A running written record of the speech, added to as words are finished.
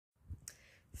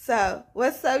So,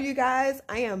 what's up, you guys?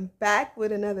 I am back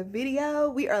with another video.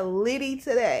 We are litty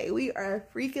today. We are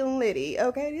freaking litty,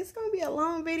 okay? This is going to be a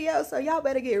long video, so y'all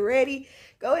better get ready.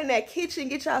 Go in that kitchen,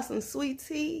 get y'all some sweet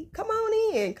tea. Come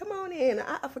on in. Come on in.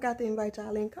 I forgot to invite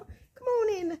y'all in. Come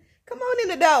on in. Come on in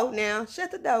the door now. Shut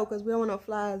the door because we don't want no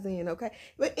flies in, okay?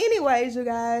 But anyways, you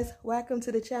guys, welcome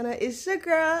to the channel. It's your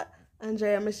girl,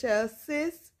 Andrea Michelle,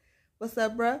 sis. What's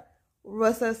up, bruh?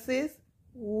 What's up, sis?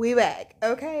 We back,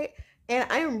 okay? And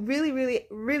I am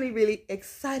really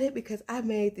excited because I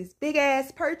made this big ass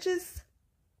purchase.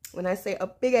 When I say a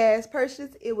big ass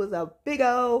purchase, it was a big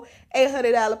old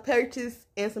 $800 purchase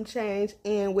and some change,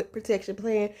 and with protection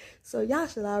plan. So y'all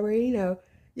should already know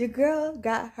your girl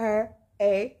got her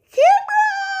a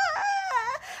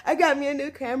camera. I got me a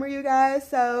new camera, you guys.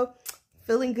 So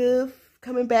feeling good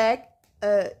coming back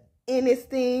in this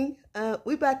thing.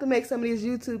 We about to make some of these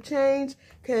YouTube change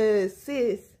because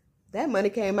sis, that money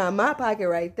came out of my pocket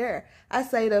right there. I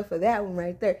saved up for that one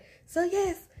right there. So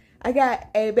yes, I got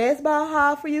a baseball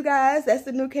haul for you guys. That's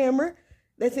the new camera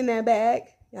that's in that bag.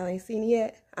 Y'all ain't seen it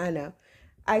yet? I know.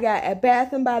 I got a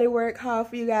Bath and Body Works haul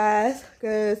for you guys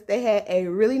because they had a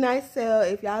really nice sale.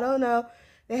 If y'all don't know,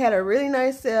 they had a really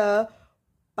nice sale.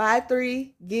 Buy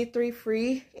 3, get 3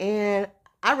 free. And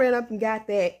I ran up and got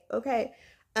that. Okay.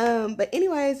 But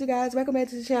anyways, you guys, welcome back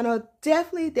to the channel.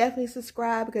 Definitely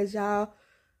subscribe because y'all,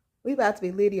 we about to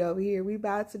be litty over here. We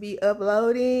about to be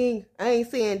uploading. I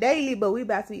ain't saying daily, but we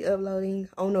about to be uploading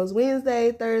on those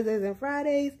Wednesdays, Thursdays, and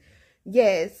Fridays.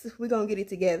 Yes, we're going to get it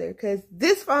together. Because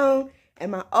this phone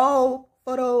and my old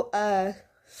photo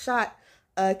shot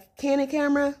Canon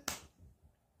camera,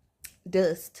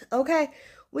 dust. Okay?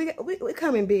 We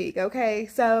coming big, okay?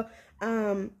 So,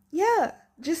 yeah.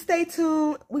 Just stay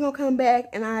tuned. We're going to come back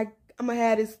and I'm going to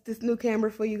have this new camera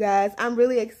for you guys. I'm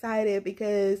really excited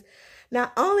because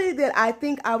not only did I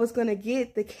think I was going to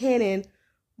get the Canon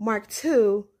Mark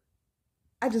II,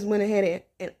 I just went ahead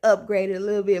and upgraded a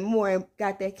little bit more and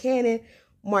got that Canon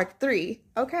Mark III.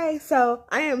 Okay, so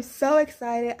I am so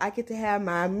excited. I get to have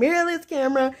my mirrorless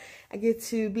camera. I get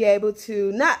to be able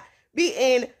to not be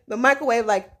in the microwave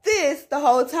like this the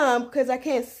whole time because I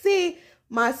can't see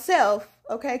myself.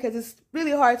 Okay, because it's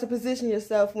really hard to position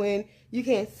yourself when you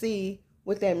can't see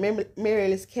with that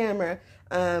mirrorless camera.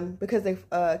 Because the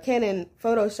Canon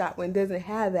Photoshop one doesn't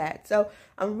have that. So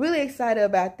I'm really excited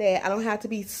about that. I don't have to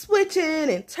be switching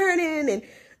and turning and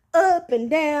up and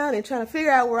down and trying to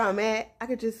figure out where I'm at. I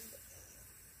could just,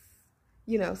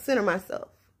 you know, center myself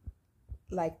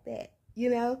like that, you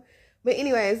know. But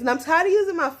anyways, and I'm tired of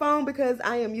using my phone because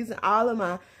I am using all of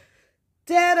my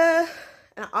data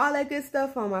and all that good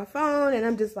stuff on my phone, and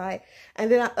I'm just like, and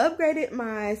then I upgraded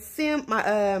my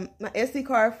my SD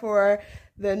card for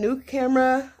the new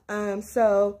camera.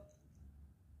 So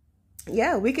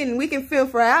yeah, we can film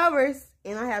for hours,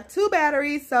 and I have 2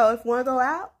 batteries, so if one go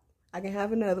out, I can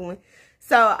have another one.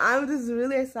 So I'm just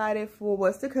really excited for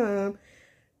what's to come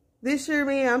this year,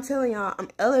 man. I'm telling y'all, I'm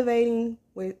elevating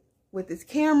with this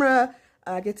camera.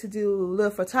 I get to do a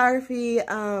little photography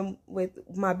with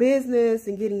my business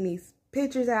and getting these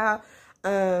pictures out.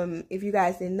 If you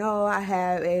guys didn't know, I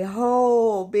have a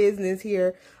whole business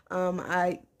here.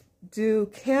 I do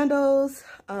candles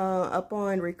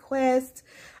upon request,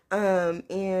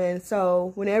 and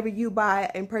so whenever you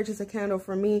buy and purchase a candle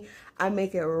from me, I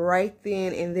make it right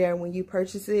then and there. When you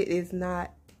purchase it, it's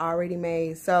not already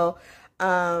made. So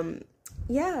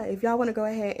yeah, if y'all want to go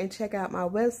ahead and check out my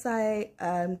website,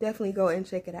 definitely go and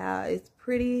check it out. It's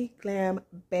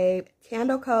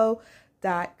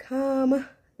prettyglambabeCandleCo.com.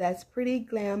 That's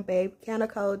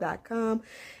prettyglambabeCandleCo.com.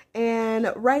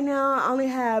 And right now I only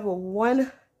have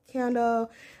 1 candle,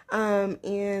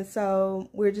 and so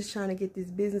we're just trying to get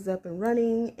this business up and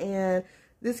running, and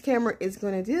this camera is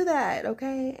going to do that.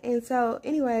 Okay, and so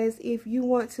anyways, if you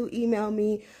want to email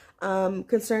me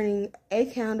concerning a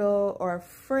candle or a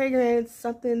fragrance,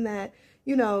 something that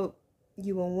you know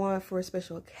you will want for a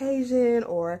special occasion,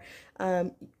 or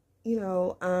you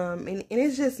know, and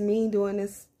it's just me doing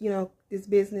this, you know, this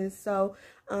business. So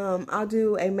I'll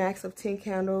do a max of 10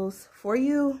 candles for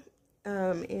you,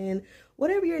 and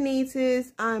whatever your needs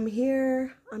is, I'm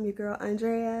here. I'm your girl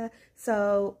Andrea.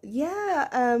 So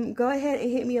yeah, go ahead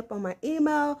and hit me up on my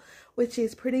email, which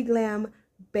is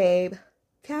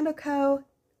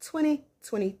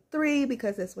prettyglambabeCandleCo2023,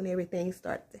 because that's when everything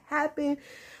starts to happen,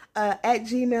 at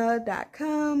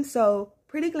gmail.com. So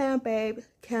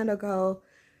prettyglambabeCandleCo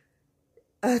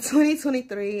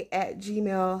 2023 at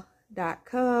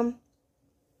gmail.com.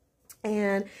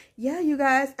 And yeah, you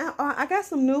guys, I got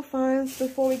some new funds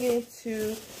before we get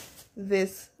into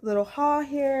this little haul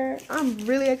here. I'm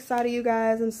really excited, you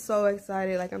guys. I'm so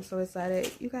excited. Like, I'm so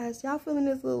excited. You guys, y'all feeling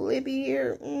this little lippy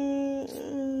here?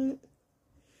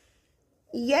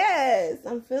 Yes,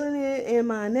 I'm feeling it in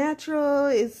my natural.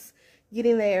 It's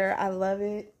getting there. I love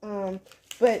it.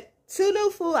 But 2 new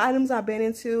food items I've been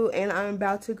into, and I'm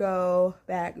about to go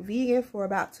back vegan for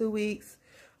about 2 weeks,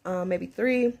 maybe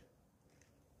 3,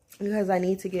 because I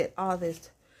need to get all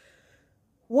this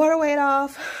water weight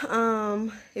off.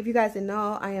 If you guys didn't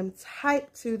know, I am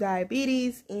type 2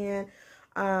 diabetes, and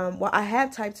well, I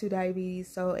have type 2 diabetes,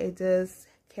 so it does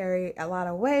carry a lot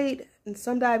of weight. And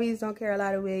some diabetes don't carry a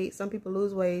lot of weight. Some people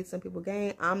lose weight, some people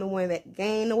gain. I'm the one that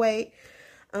gained the weight,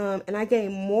 and I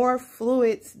gain more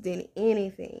fluids than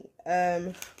anything.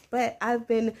 But I've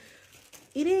been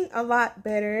eating a lot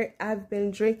better. I've been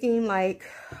drinking like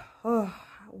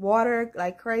water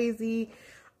like crazy.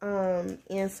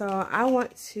 And so I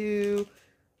want to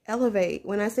elevate.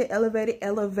 When I say elevate,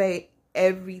 elevate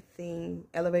everything.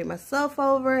 Elevate myself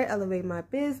over, elevate my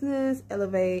business,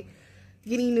 elevate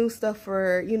getting new stuff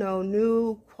for, you know,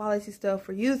 new quality stuff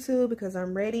for YouTube, because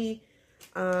I'm ready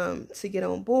to get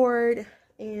on board,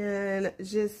 and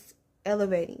just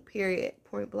elevating, period,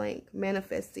 point blank,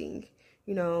 manifesting,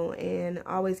 you know, and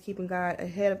always keeping God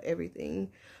ahead of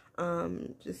everything.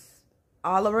 Just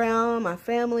all around my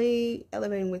family,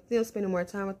 elevating with them, spending more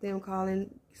time with them,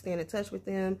 calling, staying in touch with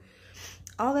them,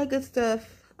 all that good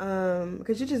stuff,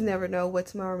 because you just never know what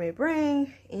tomorrow may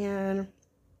bring. And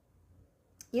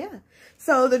yeah,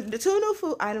 so the 2 new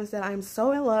food items that I'm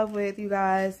so in love with, you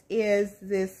guys, is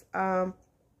this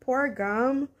pour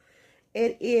gum.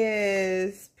 It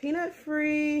is peanut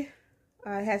free,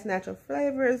 it has natural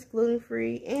flavors, gluten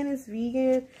free, and it's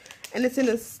vegan, and it's in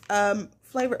this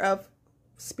flavor of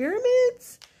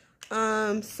spearmint.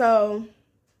 So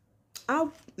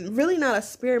I'm really not a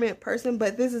spearmint person,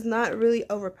 but this is not really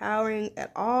overpowering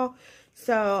at all.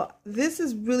 So this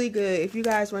is really good. If you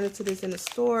guys run into this in the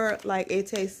store, like, it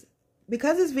tastes,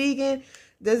 because it's vegan,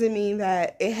 doesn't mean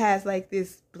that it has like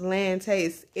this bland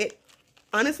taste. It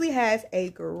honestly has a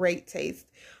great taste.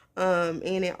 And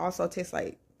it also tastes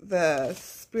like the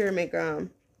spearmint gum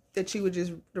that you would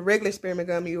just, the regular spearmint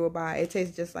gum you would buy. It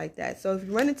tastes just like that. So if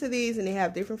you run into these and they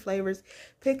have different flavors,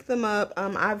 pick them up.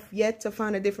 I've yet to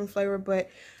find a different flavor, but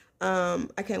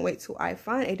I can't wait till I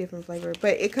find a different flavor.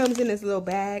 But it comes in this little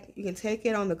bag. You can take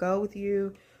it on the go with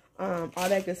you, all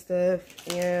that good stuff.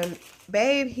 And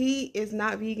babe, he is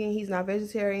not vegan, he's not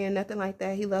vegetarian, nothing like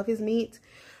that. He loves his meat,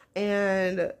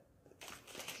 and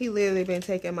he literally been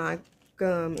taking my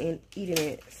gum and eating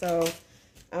it. So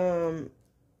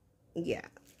yeah.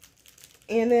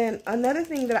 And then another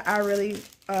thing that I really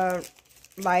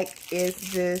like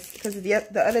is this, because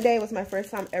the other day was my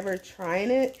first time ever trying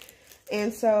it,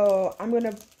 and so I'm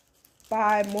gonna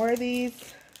buy more of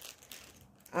these,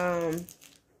 and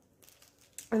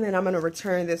then I'm gonna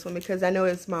return this one because I know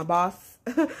it's my boss,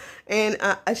 and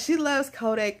she loves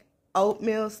Kodak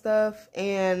oatmeal stuff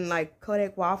and like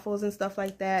Kodak waffles and stuff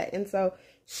like that, and so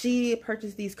she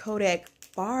purchased these Kodak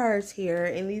bars here,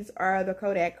 and these are the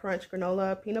Kodak Crunch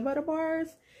granola peanut butter bars,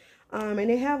 and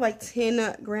they have like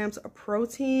 10 grams of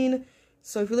protein.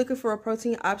 So if you're looking for a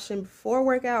protein option before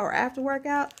workout or after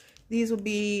workout, these would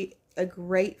be a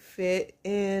great fit.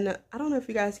 And I don't know if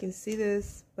you guys can see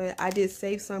this, but I did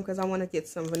save some because I want to get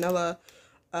some vanilla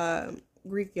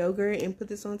Greek yogurt and put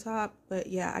this on top. But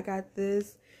yeah, I got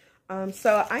this.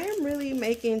 So I am really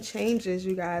making changes,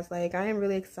 you guys. Like, I am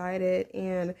really excited,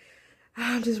 and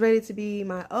I'm just ready to be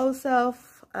my old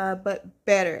self, but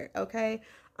better, okay?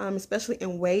 Especially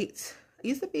in weight. I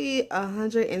used to be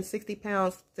 160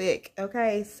 pounds thick,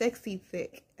 okay? Sexy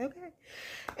thick, okay?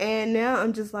 And now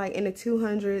I'm just like in the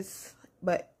 200s,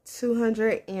 but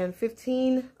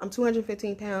 215. I'm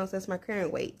 215 pounds. That's my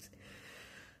current weight.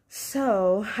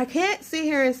 So I can't sit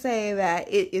here and say that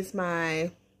it is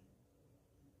my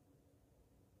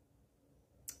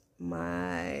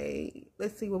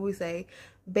let's see what we say,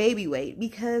 baby weight,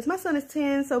 because my son is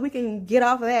 10, so we can get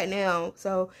off of that now.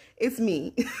 So it's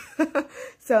me.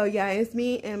 So yeah, it's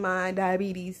me and my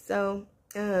diabetes. So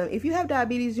if you have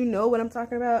diabetes, you know what I'm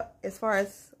talking about as far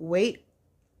as weight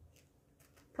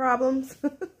problems.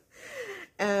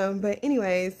 But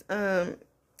anyways, and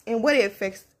what it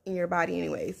affects in your body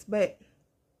anyways. But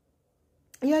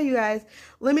yeah, you guys,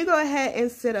 let me go ahead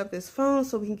and set up this phone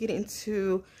so we can get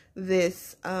into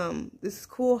this this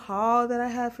cool haul that I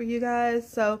have for you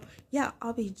guys. So yeah,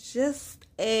 I'll be just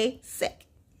a sec.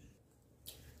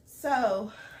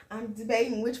 So I'm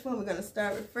debating which one we're gonna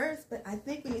start with first, but I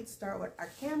think we need to start with our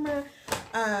camera.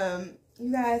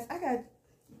 You guys,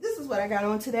 this is what I got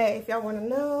on today. If y'all want to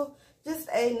know, just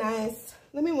a nice,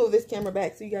 let me move this camera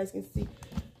back so you guys can see.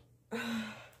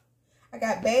 I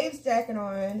got Babe's jacket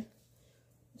on,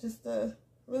 just a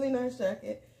really nice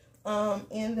jacket.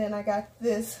 And then I got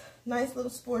this nice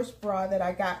little sports bra that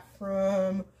I got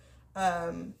from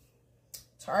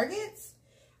Target's.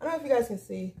 I don't know if you guys can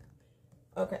see.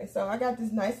 Okay, so I got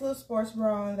this nice little sports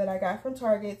bra on that I got from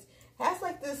Target's. Has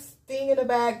like this thing in the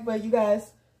back, but you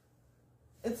guys,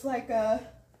 it's like a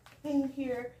thing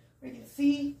here where you can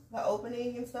see the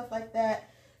opening and stuff like that.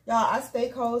 Y'all, I stay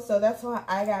cold, so that's why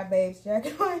I got Babe's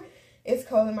jacket on. It's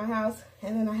cold in my house.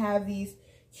 And then I have these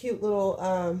cute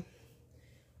little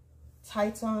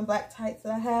tights on, black tights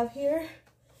that I have here.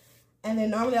 And then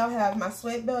normally I'll have my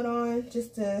sweat belt on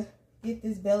just to get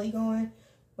this belly going.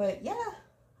 But yeah,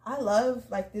 I love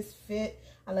like this fit.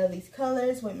 I love these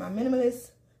colors with my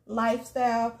minimalist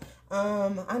lifestyle.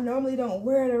 I normally don't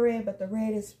wear the red, but the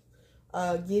red is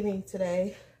giving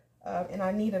today. And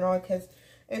I need it on because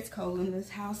it's cold in this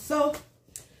house. So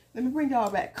let me bring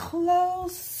y'all back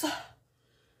close.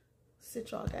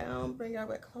 Sit y'all down, bring y'all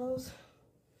back close.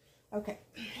 Okay.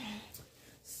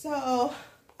 So,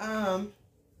 yeah,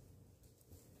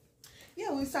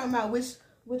 we was talking about which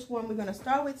one we're gonna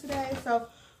start with today. So,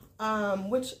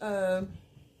 which haul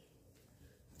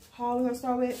we're gonna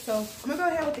start with. So, I'm gonna go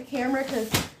ahead with the camera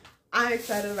because I'm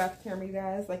excited about the camera, you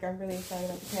guys. Like, I'm really excited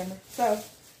about the camera. So,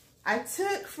 I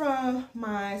took from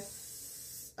my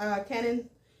Canon,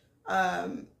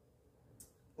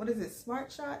 what is it, Smart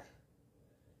Shot?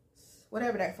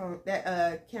 Whatever that phone,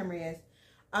 that camera is.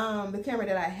 The camera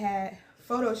that I had,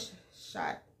 photo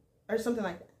shot or something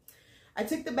like that. I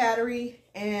took the battery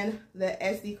and the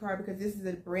SD card because this is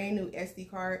a brand new SD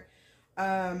card.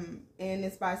 And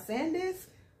it's by SanDisk.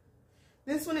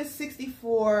 This one is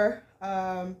 64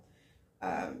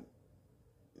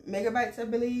 megabytes, I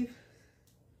believe.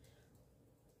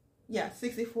 Yeah,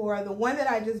 64. The one that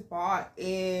I just bought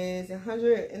is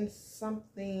 100 and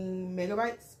something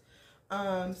megabytes.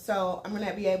 So I'm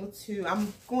gonna be able to,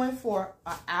 I'm going for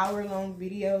an hour-long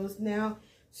videos now.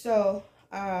 So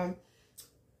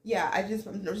yeah, I'm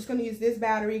just gonna use this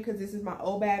battery because this is my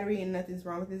old battery and nothing's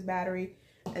wrong with this battery.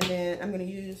 And then I'm gonna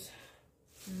use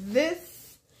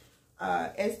this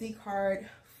SD card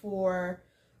for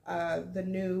the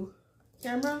new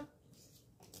camera.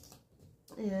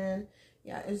 And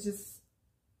yeah, it's just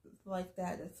like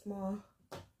that small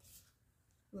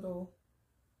little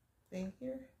thing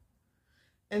here.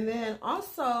 And then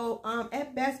also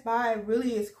at Best Buy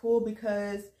really is cool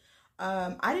because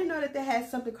I didn't know that they had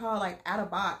something called like out of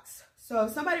box. So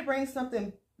if somebody brings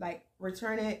something, like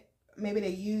return it, maybe they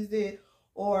used it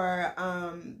or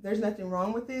there's nothing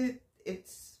wrong with it,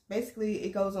 it's basically,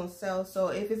 it goes on sale. So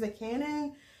if it's a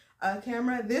Canon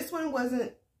camera, this one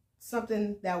wasn't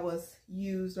something that was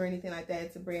used or anything like that.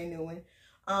 It's a brand new one.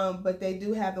 But they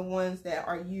do have the ones that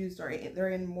are used or they're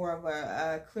in more of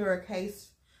a clearer case.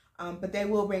 But they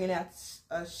will bring it out,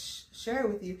 share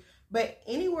it with you. But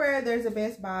anywhere there's a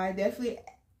Best Buy, definitely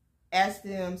ask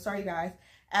them. Sorry guys,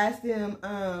 ask them.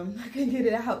 I can get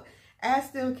it out.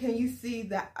 Ask them, can you see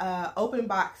the open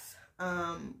box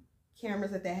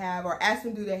cameras that they have, or ask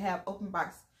them, do they have open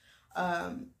box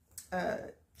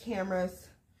cameras,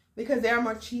 because they are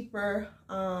more cheaper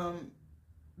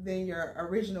than your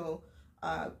original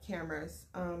cameras.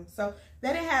 So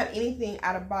they didn't have anything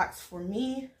out of box for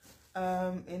me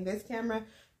in this camera,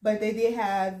 but they did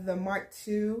have the Mark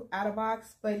II out of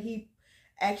box. But he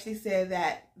actually said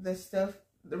that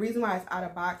the reason why it's out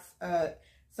of box,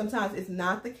 sometimes it's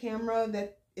not the camera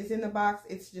that is in the box,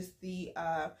 it's just the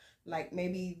like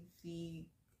maybe the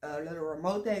little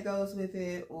remote that goes with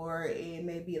it, or it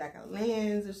may be like a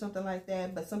lens or something like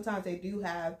that. But sometimes they do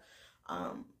have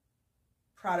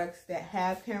products that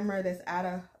have camera that's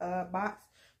out of box,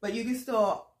 but you can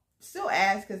still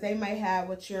ask because they might have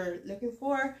what you're looking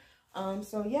for.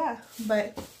 So yeah,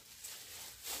 but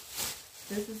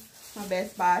this is my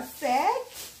Best Buy set.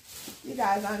 You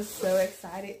guys, I'm so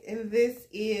excited. And this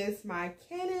is my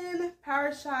Canon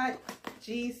PowerShot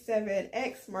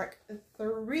G7X Mark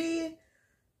III.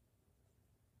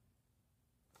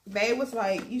 Babe was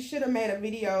like, you should have made a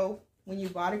video when you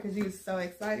bought it because you was so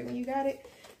excited when you got it.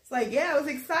 It's like, yeah, I was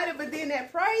excited, but then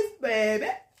that price, baby.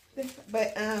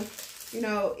 But you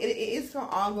know, it's gonna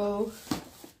all go.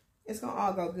 It's gonna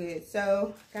all go good.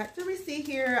 So got the receipt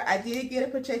here. I did get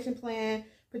a protection plan.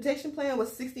 Protection plan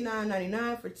was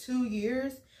 $69.99 for 2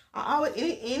 years. I always,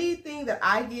 anything that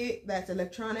I get that's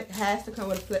electronic has to come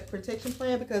with a protection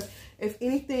plan, because if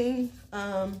anything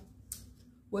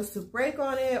was to break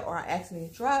on it or I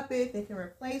accidentally drop it, they can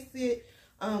replace it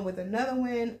with another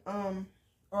one.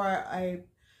 Or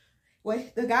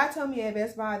the guy told me at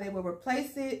Best Buy they will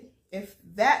replace it if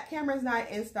that camera is not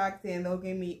in stock, then they'll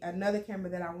give me another camera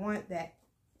that I want that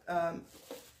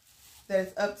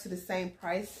that's up to the same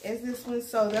price as this one.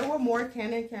 So there were more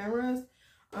Canon cameras,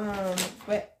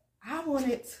 but I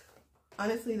wanted,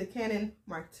 honestly, the Canon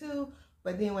Mark II.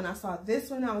 But then when I saw this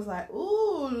one, I was like,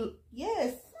 ooh,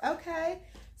 yes, okay.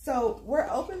 So we're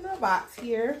opening the box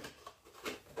here.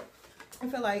 I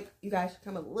feel like you guys should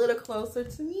come a little closer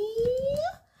to me.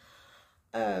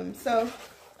 So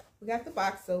we got the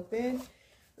box open.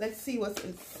 Let's see what's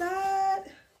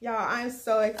inside. Y'all, I'm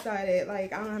so excited.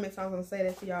 Like, I don't know how many times I'm gonna say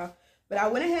that to y'all, but I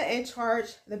went ahead and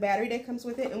charged the battery that comes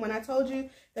with it. And when I told you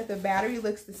that the battery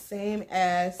looks the same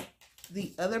as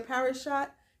the other PowerShot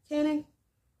Canon,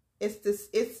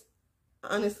 it's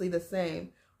honestly the same.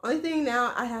 Only thing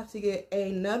now, I have to get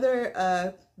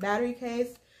another battery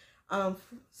case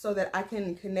so that I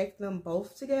can connect them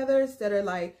both together instead of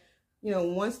like, you know,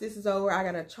 once this is over, I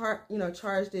gotta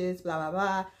charge this, blah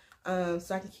blah blah,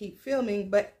 so I can keep filming.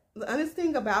 But the honest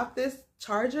thing about this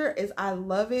charger is I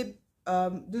love it.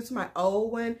 Due to my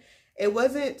old one, it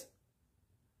wasn't,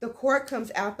 the cord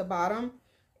comes out the bottom,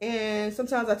 and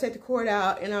sometimes I take the cord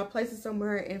out and I'll place it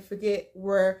somewhere and forget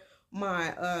where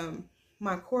my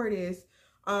my cord is.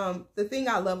 The thing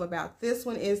I love about this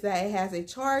one is that it has a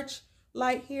charge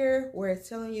light here where it's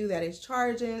telling you that it's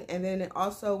charging, and then it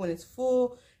also, when it's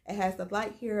full, it has the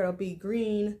light here. It'll be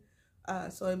green,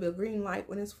 so it'll be a green light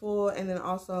when it's full, and then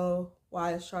also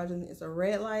while it's charging, it's a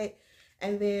red light.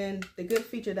 And then the good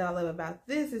feature that I love about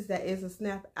this is that it's a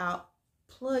snap out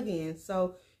plug-in,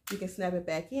 so you can snap it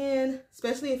back in,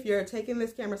 especially if you're taking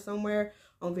this camera somewhere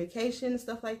on vacation,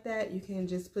 stuff like that. You can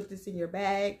just put this in your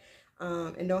bag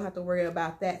and don't have to worry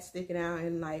about that sticking out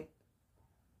and like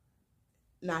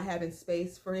not having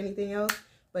space for anything else,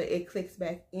 but it clicks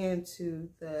back into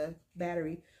the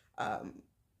battery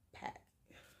pack.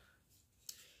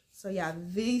 So yeah,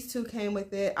 these two came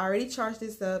with it. I already charged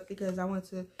this up because I want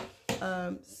to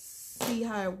see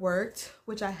how it worked,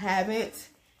 which I haven't.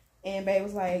 And babe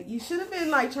was like, you should have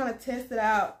been like trying to test it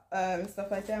out and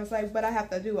stuff like that. I was like, but I have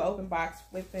to do an open box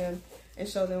with them and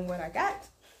show them what I got.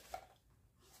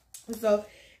 So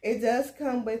it does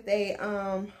come with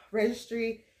a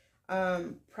registry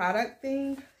product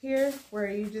thing here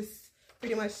where you just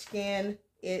pretty much scan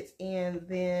it and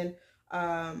then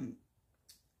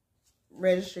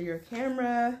register your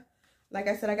camera. Like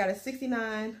I said, I got a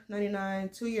 $69.99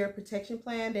 2-year protection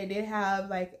plan. They did have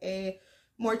like a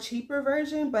more cheaper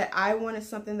version, but I wanted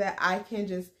something that I can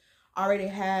just already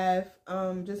have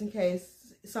just in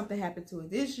case something happened to it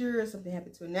this year or something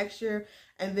happened to it next year.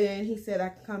 And then he said I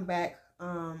can come back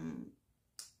in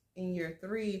year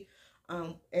 3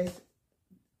 as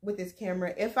with this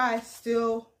camera if I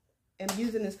still am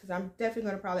using this, because I'm definitely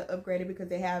going to probably upgrade it because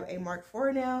they have a Mark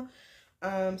IV now.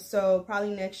 So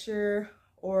probably next year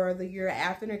or the year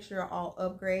after next year, I'll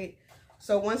upgrade.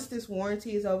 So once this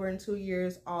warranty is over in 2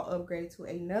 years, I'll upgrade to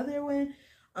another one.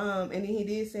 And then he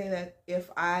did say that if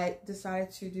I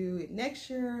decide to do it next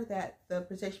year, that the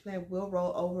protection plan will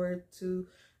roll over to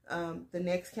the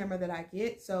next camera that I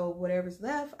get. So whatever's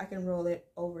left, I can roll it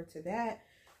over to that.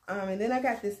 And then I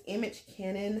got this image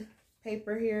Canon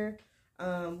paper here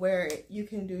where you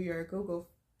can do your Google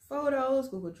Photos,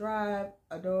 Google Drive,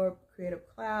 Adobe Creative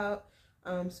Cloud.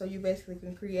 So you basically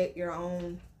can create your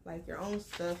own, like your own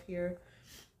stuff here.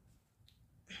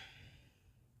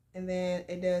 And then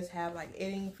it does have like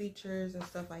editing features and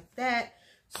stuff like that.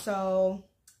 So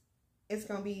it's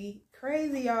gonna be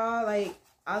crazy, y'all. Like,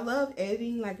 I love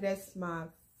editing. Like, that's my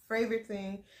favorite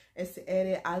thing is to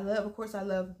edit. I love, of course, I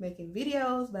love making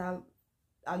videos, but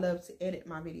I love to edit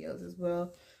my videos as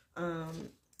well.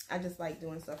 I just like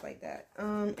doing stuff like that.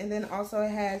 And then also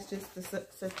it has just the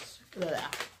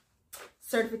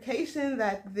certification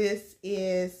that this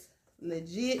is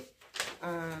legit.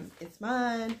 It's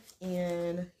mine,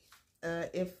 and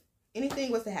if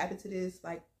anything was to happen to this,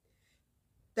 like,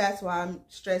 that's why I'm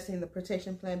stressing the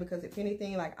protection plan, because if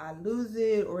anything, like, I lose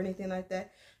it or anything like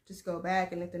that, just go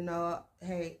back and let them know,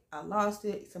 hey, I lost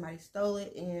it, somebody stole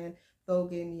it, and they'll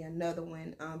give me another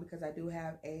one, because I do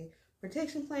have a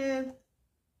protection plan.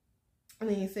 I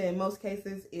mean, he said in most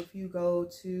cases, if you go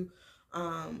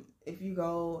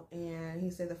and he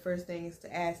said the first thing is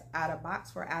to ask out of box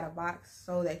for out of box,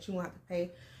 so that you won't have to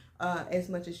pay as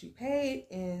much as you paid,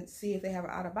 and see if they have an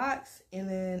out of box. And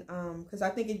then because I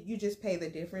think you just pay the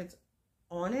difference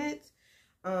on it.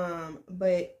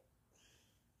 But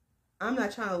I'm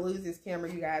not trying to lose this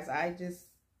camera, you guys.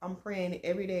 I'm praying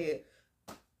every day,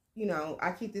 you know,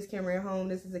 I keep this camera at home.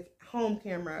 This is a home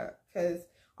camera, because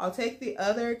I'll take the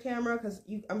other camera, because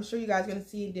I'm sure you guys are going to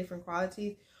see different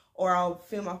qualities, or I'll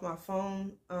film off my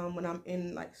phone when I'm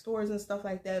in like stores and stuff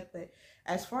like that. But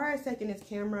as far as taking this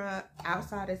camera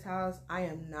outside this house, I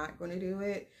am not going to do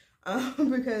it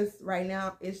because right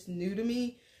now it's new to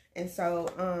me. And so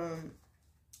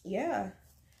yeah,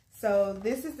 so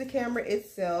this is the camera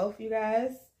itself, you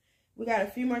guys. We got a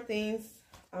few more things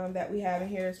that we have in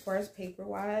here as far as paper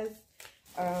wise.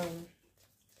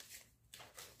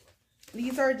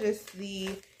 These are just the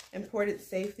important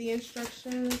safety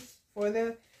instructions for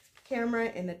the camera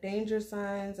and the danger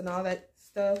signs and all that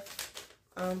stuff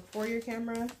for your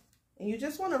camera. And you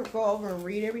just want to go over and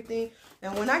read everything.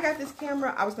 Now, when I got this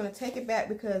camera, I was going to take it back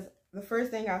because the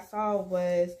first thing I saw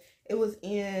was I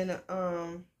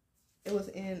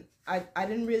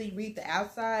didn't really read the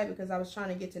outside because I was trying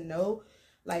to get to know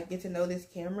this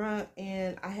camera.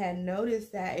 And I had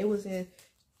noticed that it was in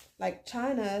like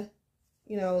China,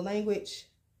 you know, language,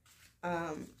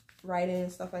 writing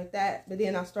and stuff like that. But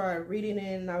then I started reading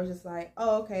it and I was just like,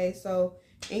 oh, okay, so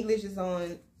English is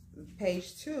on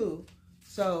page 2.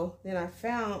 So then I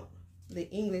found the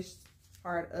English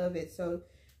part of it. So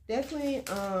definitely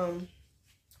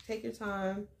take your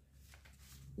time.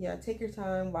 Yeah, take your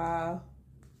time while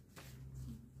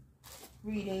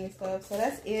reading and stuff. So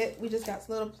that's it. We just got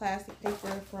some little plastic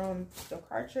paper from the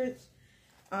cartridge.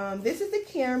 This is the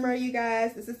camera, you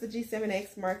guys. This is the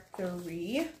G7X Mark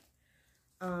III.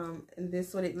 And this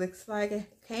is what it looks like. It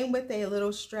came with a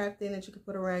little strap thing that you could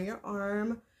put around your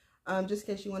arm, just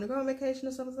in case you want to go on vacation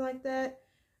or something like that.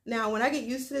 Now, when I get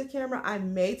used to the camera, I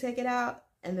may take it out,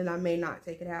 and then I may not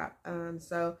take it out.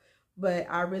 But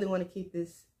I really want to keep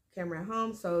this camera at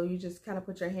home, so you just kind of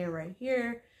put your hand right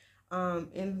here.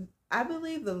 And I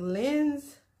believe the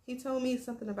lens, he told me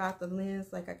something about the lens,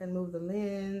 like I can move the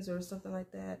lens or something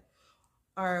like that.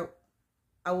 Or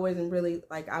I wasn't really,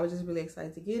 like, I was just really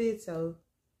excited to get it. So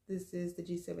this is the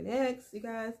G7X, you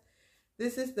guys.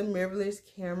 This is the mirrorless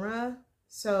camera.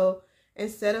 So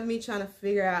instead of me trying to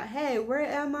figure out, hey, where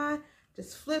am I?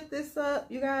 Just flip this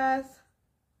up, you guys.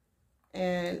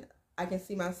 And I can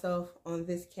see myself on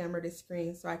this camera, this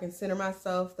screen. So I can center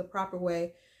myself the proper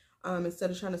way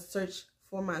instead of trying to search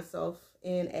for myself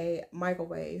in a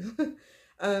microwave.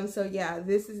 So yeah,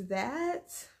 this is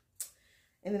that.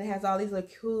 And then it has all these little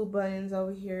cool buttons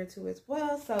over here too as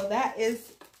well. So that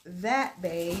is that,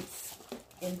 babes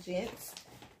and gents.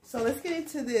 So let's get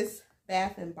into this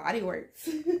Bath and Body Works.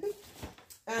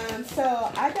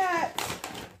 So I got,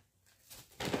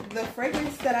 the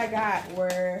fragrance that I got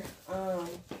were,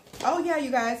 oh yeah,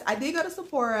 you guys, I did go to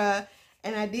Sephora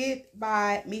and I did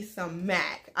buy me some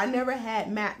MAC. I never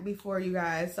had MAC before, you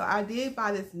guys. So I did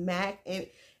buy this MAC and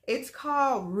it's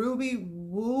called Ruby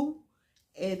Woo.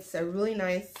 It's a really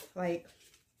nice, like,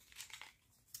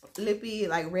 lippy,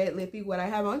 like red lippy, what I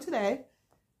have on today.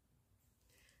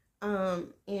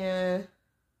 And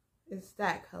it's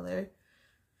that color.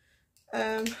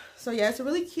 So yeah, it's a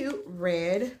really cute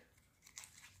red.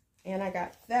 And I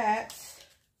got that.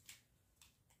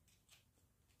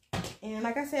 And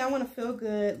like I said, I want to feel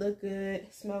good, look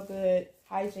good, smell good,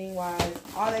 hygiene-wise,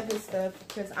 all that good stuff.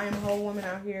 Because I am a whole woman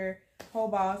out here, whole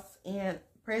boss. And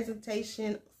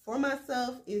presentation for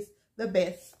myself is the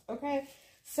best, okay?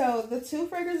 So the two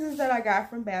fragrances that I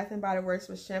got from Bath and Body Works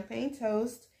was Champagne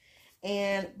Toast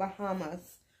and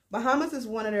Bahamas. Bahamas is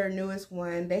one of their newest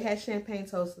ones. They had Champagne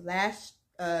Toast last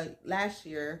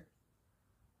year.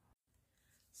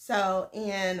 So,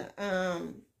 and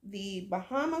the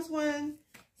Bahamas one,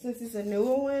 since it's a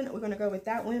newer one, we're going to go with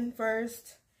that one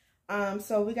first.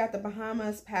 So we got the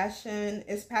Bahamas Passion.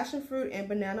 It's passion fruit and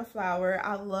banana flower.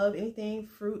 I love anything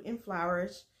fruit and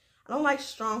flowers. I don't like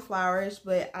strong flowers,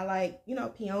 but I like, you know,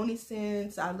 peony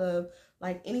scents. I love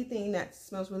like anything that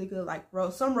smells really good, like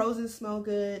some roses smell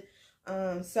good.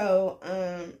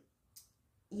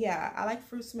 Yeah, I like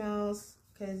fruit smells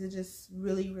because it's just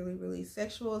really, really, really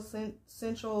sexual,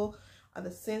 sensual.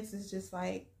 The scents is just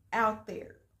like out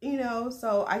there, you know.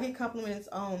 So I get compliments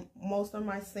on most of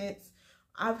my scents.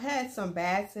 I've had some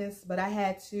bad scents, but I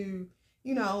had to,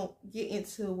 you know, get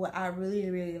into what I really,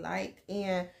 really like.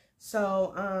 And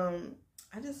so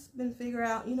I just been figuring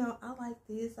out, you know, I like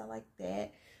this, I like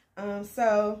that.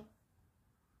 So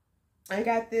I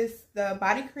got the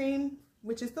body cream,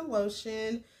 which is the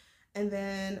lotion. And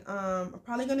then I'm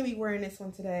probably going to be wearing this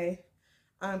one today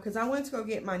because I went to go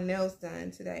get my nails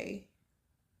done today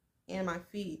and my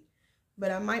feet.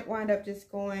 But I might wind up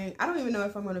just going, I don't even know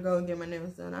if I'm going to go and get my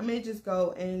nails done. I may just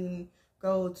go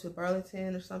to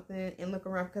Burlington or something and look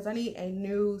around because I need a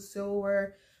new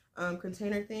silverware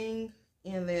container thing.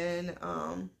 And then,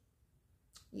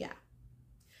 yeah.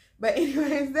 But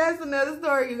anyways, that's another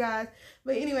story, you guys.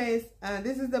 But anyways,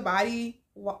 this is the body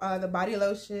the body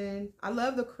lotion. I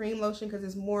love the cream lotion because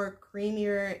it's more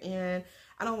creamier, and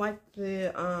I don't like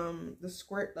the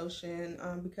squirt lotion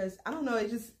because I don't know, it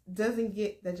just doesn't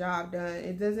get the job done.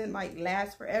 It doesn't like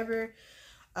last forever.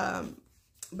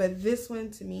 But this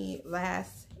one to me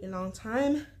lasts a long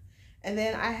time. And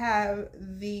then I have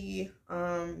the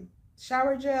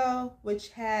shower gel, which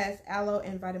has aloe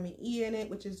and vitamin E in it,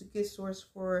 which is a good source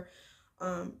for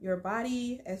your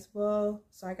body as well.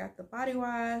 So I got the body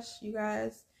wash, you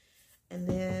guys, and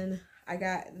then I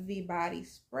got the body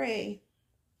spray,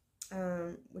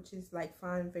 which is like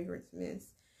fine fragrance mist.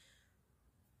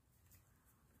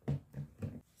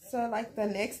 So like the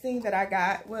next thing that I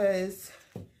got was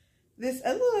this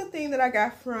other little thing that I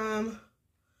got from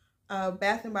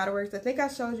Bath and Body Works. I think I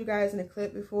showed you guys in a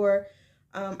clip before.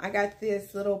 I got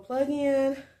this little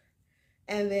plug-in,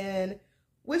 and then,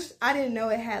 which I didn't know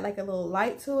it had like a little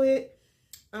light to it.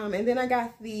 And then I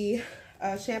got the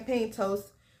champagne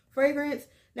toast fragrance.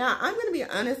 Now I'm gonna be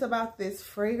honest about this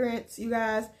fragrance, you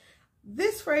guys.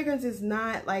 This fragrance is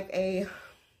not like I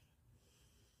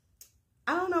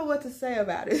don't know what to say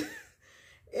about it.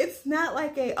 It's not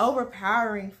like a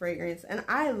overpowering fragrance, and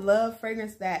I love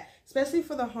fragrance that, especially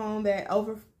for the home, that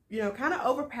kind of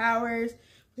overpowers.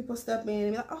 People step in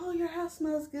and be like, oh, your house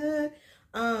smells good.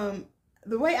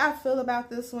 The way I feel about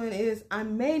this one is I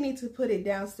may need to put it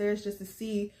downstairs just to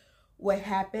see what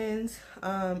happens.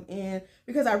 And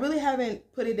because I really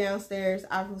haven't put it downstairs,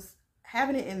 I was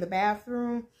having it in the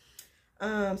bathroom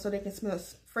so they can smell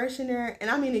fresh in there. And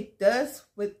I mean, it does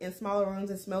in smaller rooms.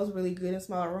 It smells really good in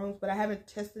smaller rooms, but I haven't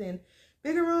tested in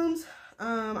bigger rooms.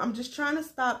 I'm just trying to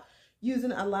stop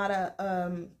using a lot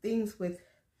of things with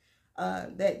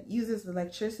that uses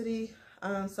electricity.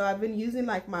 So I've been using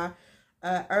like my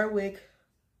Airwick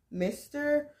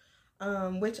mister,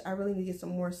 which I really need to get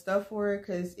some more stuff for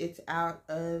because it's out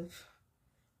of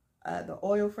the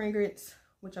oil fragrance,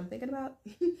 which I'm thinking about.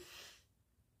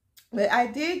 But I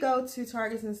did go to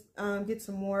Target and get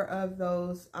some more of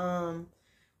those, what are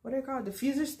they called?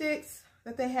 Diffuser sticks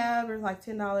that they have. They're like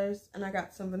 $10. And I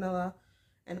got some vanilla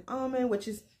and almond, which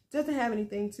doesn't have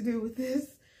anything to do with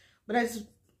this. But I just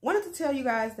wanted to tell you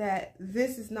guys that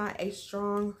this is not a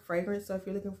strong fragrance. So if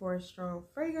you're looking for a strong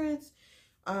fragrance,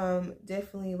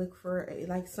 definitely look for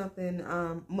like something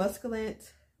masculine,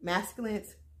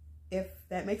 if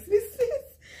that makes any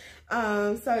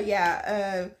sense. So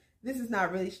yeah, this is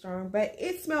not really strong, but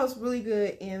it smells really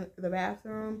good in the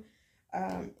bathroom.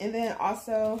 And then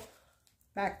also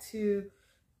back to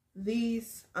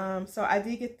these. So I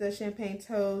did get the Champagne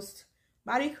Toast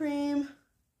body cream.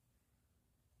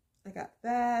 I got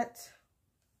that,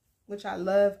 which I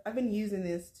love. I've been using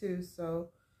this too, so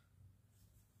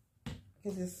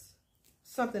because it's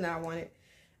something I wanted.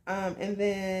 And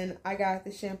then I got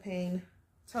the Champagne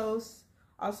Toast.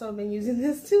 Also been using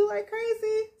this too like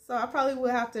crazy. So I probably will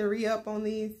have to re-up on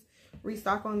these,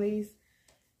 restock on these.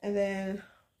 And then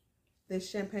this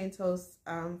Champagne Toast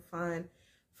fine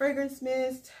fragrance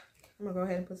mist. I'm gonna go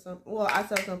ahead and put some, well, I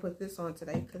said I was gonna put this on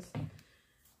today because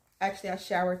actually I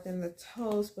showered in the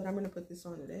toast, but I'm gonna put this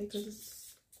on today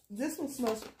because this one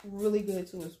smells really good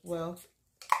too as well.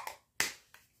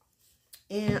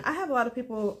 And I have a lot of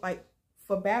people, like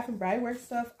for Bath and Body Works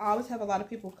stuff, I always have a lot of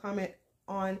people comment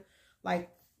on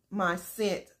like my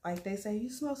scent. Like they say, you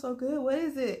smell so good, what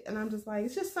is it? And I'm just like,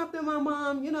 it's just something my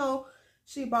mom, you know,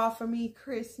 she bought for me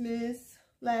Christmas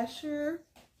last year.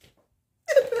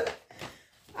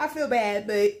 I feel bad,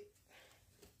 but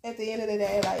at the end of the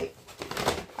day, like,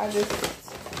 I don't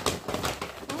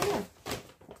know.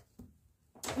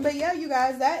 But yeah, you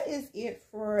guys, that is it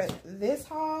for this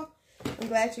haul. I'm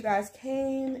glad you guys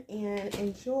came and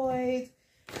enjoyed.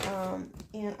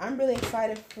 And I'm really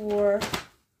excited for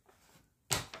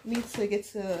me to get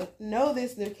to know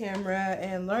this new camera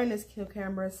and learn this new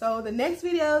camera. So the next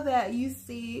video that you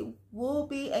see will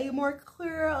be a more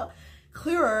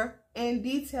clearer and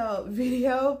detailed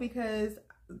video because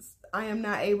I am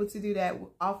not able to do that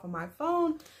off of my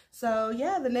phone. So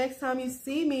yeah, the next time you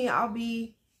see me, I'll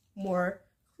be more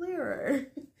clearer.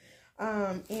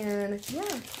 And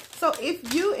yeah, so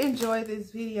if you enjoyed this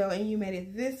video and you made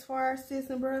it this far, sis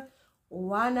and bruh,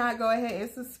 why not go ahead and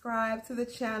subscribe to the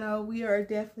channel? We are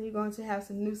definitely going to have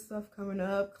some new stuff coming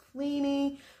up.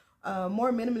 Cleaning,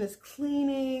 more minimalist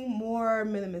cleaning, more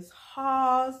minimalist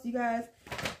hauls. You guys,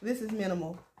 this is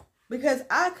minimal. Because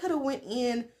I could have went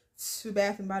in to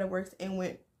Bath and Body Works and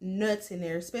went nuts in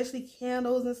there, especially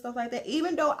candles and stuff like that.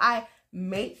 Even though I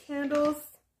make candles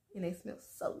and they smell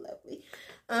so lovely,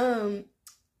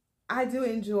 I do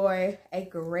enjoy a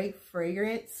great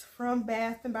fragrance from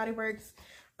Bath and Body Works.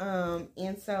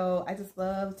 And so I just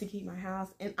love to keep my house,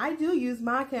 and I do use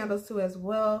my candles too as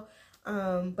well.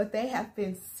 But they have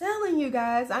been selling, you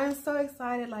guys. I am so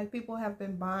excited. Like, people have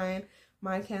been buying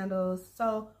my candles.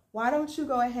 So why don't you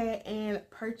go ahead and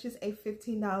purchase a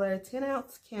 $15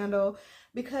 10-ounce candle?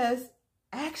 Because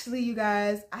actually, you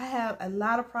guys, I have a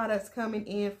lot of products coming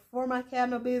in for my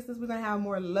candle business. We're going to have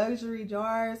more luxury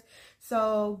jars.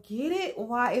 So get it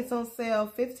while it's on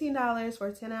sale. $15 for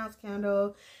a 10-ounce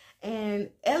candle. And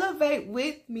elevate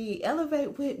with me.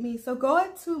 Elevate with me. So go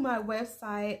to my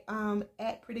website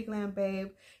at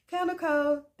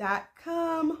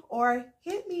prettyglambabe.candleco.com, or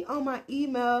hit me on my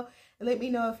email and let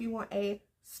me know if you want a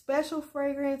special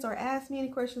fragrance or ask me any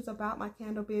questions about my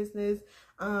candle business.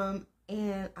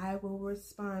 And I will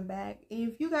respond back.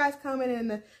 And if you guys comment in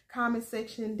the comment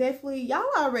section, definitely, y'all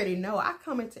already know I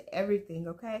comment to everything,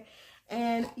 okay?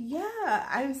 And yeah,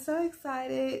 I'm so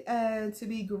excited to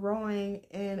be growing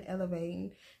and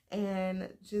elevating and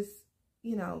just,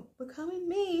 you know, becoming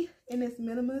me in this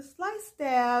minimalist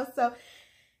lifestyle. So,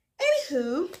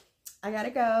 anywho, I gotta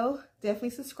go.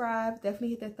 Definitely subscribe. Definitely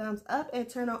hit that thumbs up and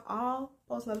turn on all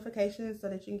post notifications so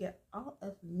that you can get all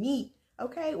of me.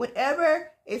 Okay?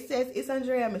 Whenever it says it's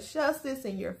Andrea Michelle Sis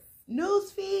in your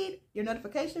news feed, your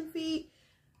notification feed,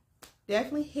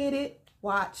 definitely hit it.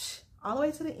 Watch all the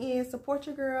way to the end. Support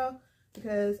your girl,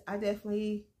 because I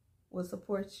definitely will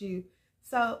support you.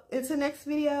 So until next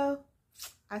video,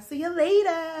 I'll see you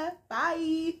later.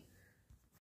 Bye.